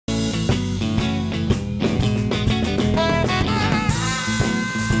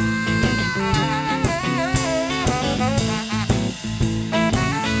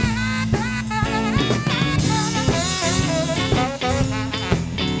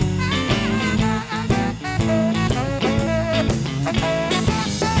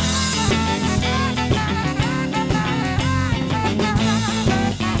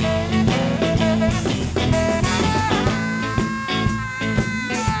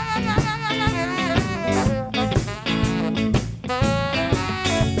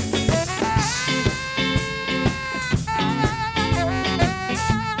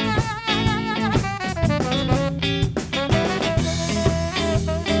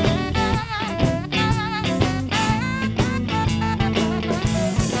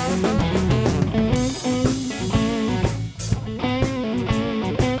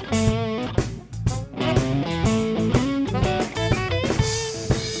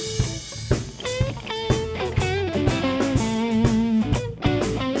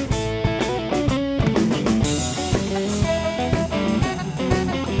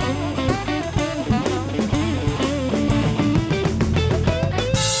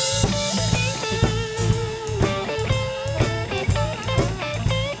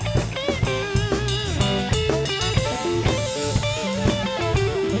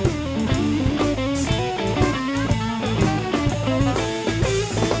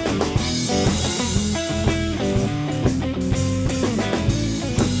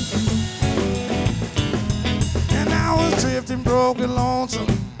broken, lonesome,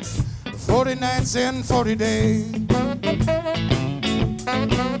 40 nights and 40 days.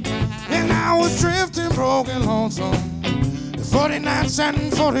 And I was drifting, broken, lonesome, 40 nights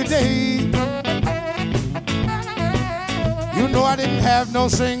and 40 days. You know I didn't have no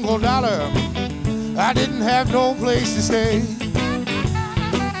single dollar, I didn't have no place to stay.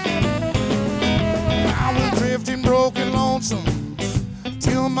 I was drifting, broken, lonesome,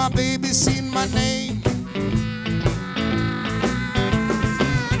 till my baby seen my name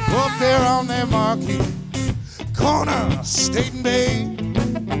up there on that marquee corner, State and Bay.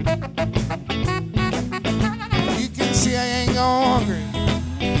 You can see I ain't gone hungry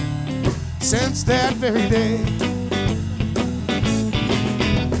since that very day.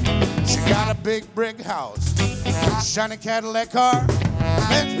 She got a big brick house, shiny Cadillac car,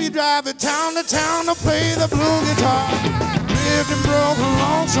 lets me drive it town to town to play the blue guitar. Lived and broken,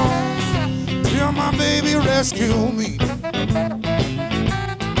 lonesome, till my baby rescued me.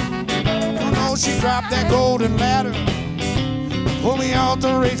 You know she dropped that golden ladder, pulled me out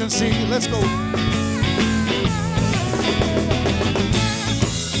the raging sea. Let's go.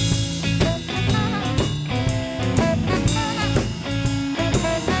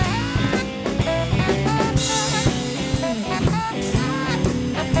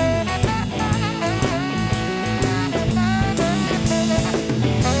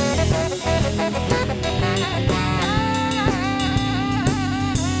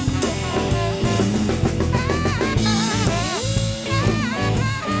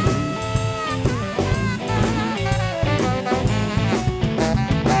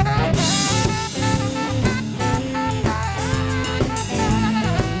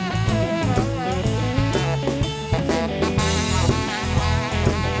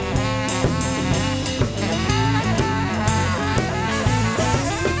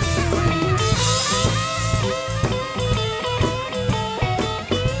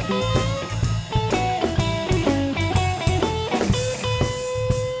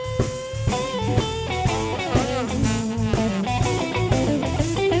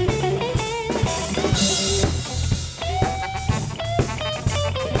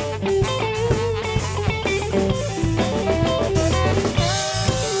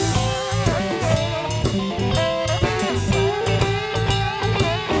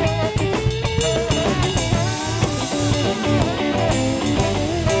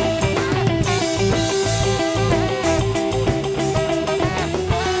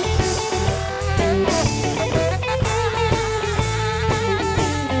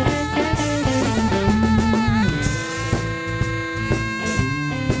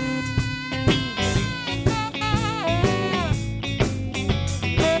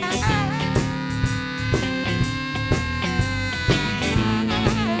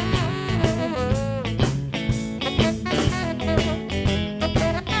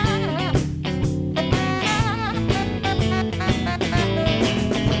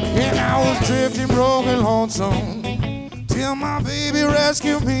 Drifting, broken, lonesome, till my baby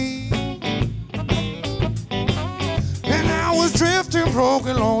rescued me. And I was drifting,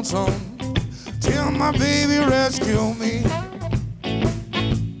 broken, lonesome, till my baby rescued me.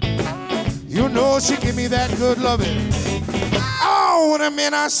 You know she give me that good loving. Oh, what a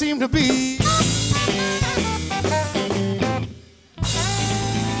man I seem to be.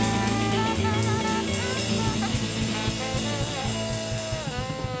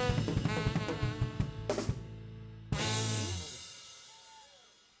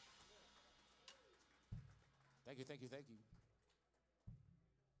 Thank you.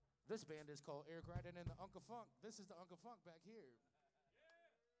 This band is called Erik Ryden and the Unk of Funk. This is the Unk of Funk back here.